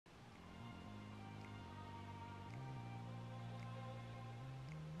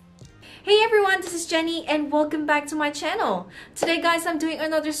Hey everyone, this is Jenny and welcome back to my channel. Today guys, I'm doing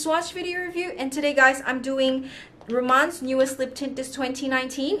another swatch video review, and today guys, I'm doing Rom&nd's newest lip tint this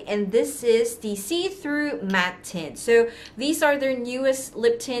 2019, and this is the see-through matte tint. So these are their newest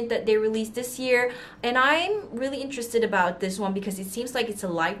lip tint that they released this year, and I'm really interested about this one because it seems like it's a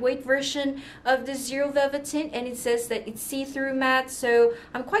lightweight version of the Zero Velvet tint, and it says that it's see-through matte, so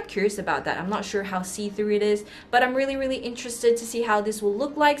I'm quite curious about that. I'm not sure how see-through it is, but I'm really interested to see how this will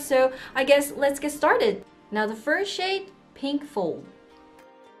look like, so I guess let's get started. Now the first shade, Pink Fold.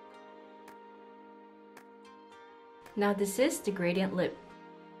 Now this is the gradient lip.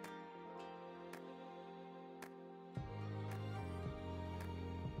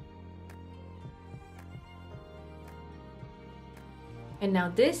 And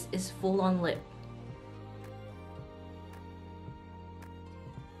now this is full on lip.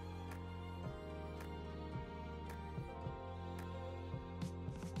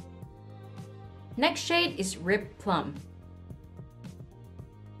 Next shade is Ripped Plum.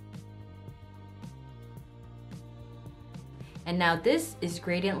 And now this is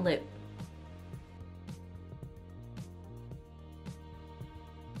gradient lip.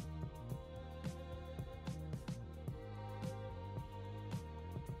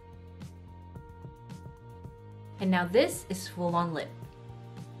 And now this is full on lip.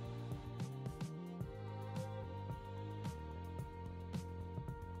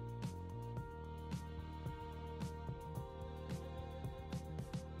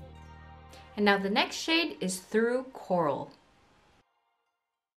 And now the next shade is Through Coral.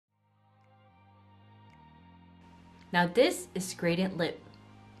 Now this is gradient lip.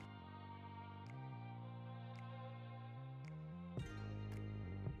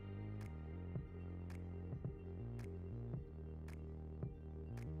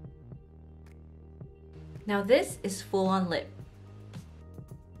 Now this is full on lip.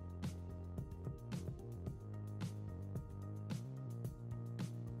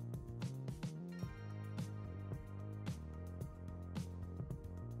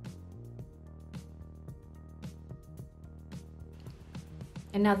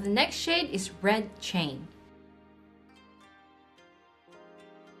 And now the next shade is Red Chain.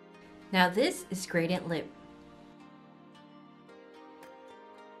 Now this is gradient lip.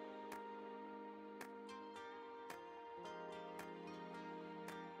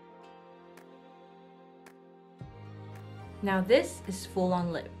 Now this is full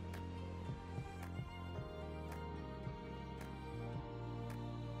on lip.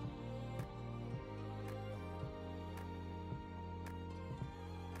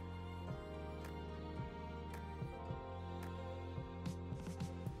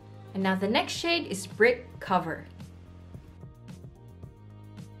 And now the next shade is Brick Cover.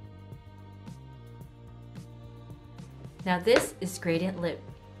 Now this is gradient lip.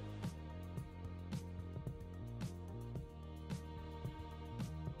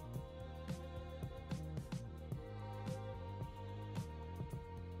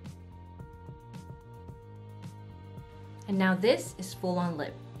 And now this is full on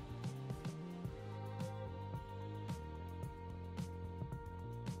lip.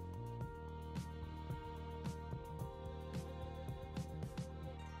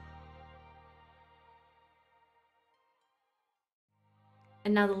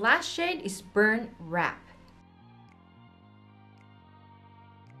 And now the last shade is Burn Wrap.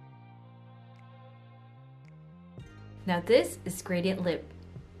 Now this is gradient lip.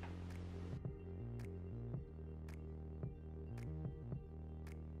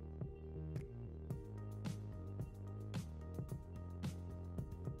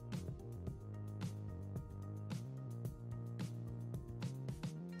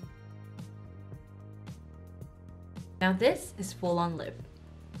 Now this is full on lip.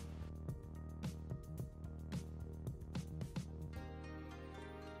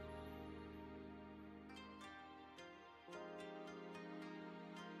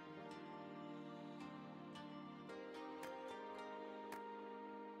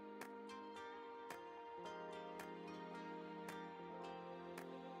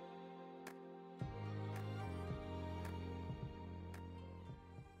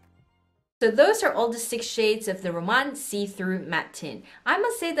 So those are all the 6 shades of the Rom&nd see-through matte tint. I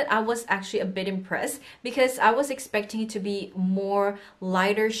must say that I was actually a bit impressed because I was expecting it to be more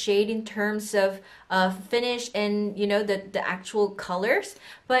lighter shade in terms of finish and the actual colors,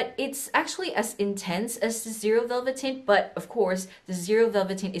 but it's actually as intense as the Zero Velvet tint, but of course the Zero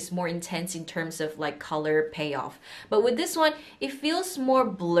Velvet tint is more intense in terms of like color payoff. But with this one, it feels more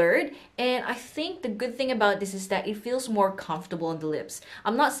blurred, and I think the good thing about this is that it feels more comfortable on the lips.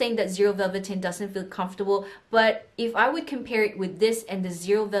 I'm not saying that Zero Velvet velvet tint doesn't feel comfortable, but if I would compare it with this and the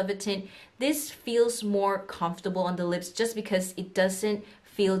zero velvet tint, this feels more comfortable on the lips just because it doesn't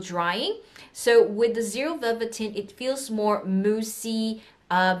feel drying. So with the zero velvet tint, it feels more moussey,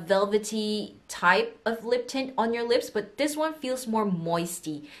 velvety type of lip tint on your lips, but this one feels more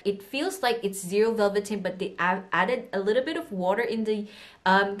moisty. It feels like it's zero velvet tint, but they added a little bit of water in the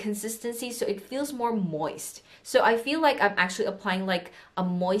consistency, so it feels more moist. So I feel like I'm actually applying like a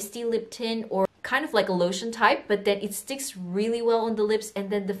moisty lip tint, or kind of like a lotion type, but then it sticks really well on the lips, and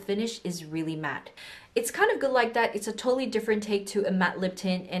then the finish is really matte. It's kind of good like that. It's a totally different take to a matte lip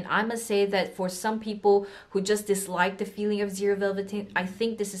tint, and I must say that for some people who just dislike the feeling of zero velvet tint, I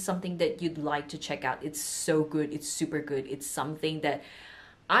think this is something that you'd like to check out. It's so good. It's super good. It's something that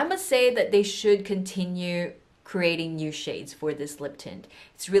I must say that they should continue creating new shades for this lip tint.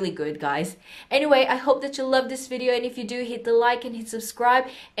 It's really good, guys. Anyway, I hope that you love this video, and if you do, hit the like and hit subscribe,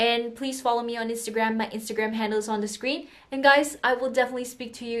 and please follow me on Instagram. My Instagram handle is on the screen, and guys, I will definitely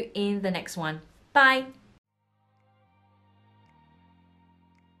speak to you in the next one. Bye!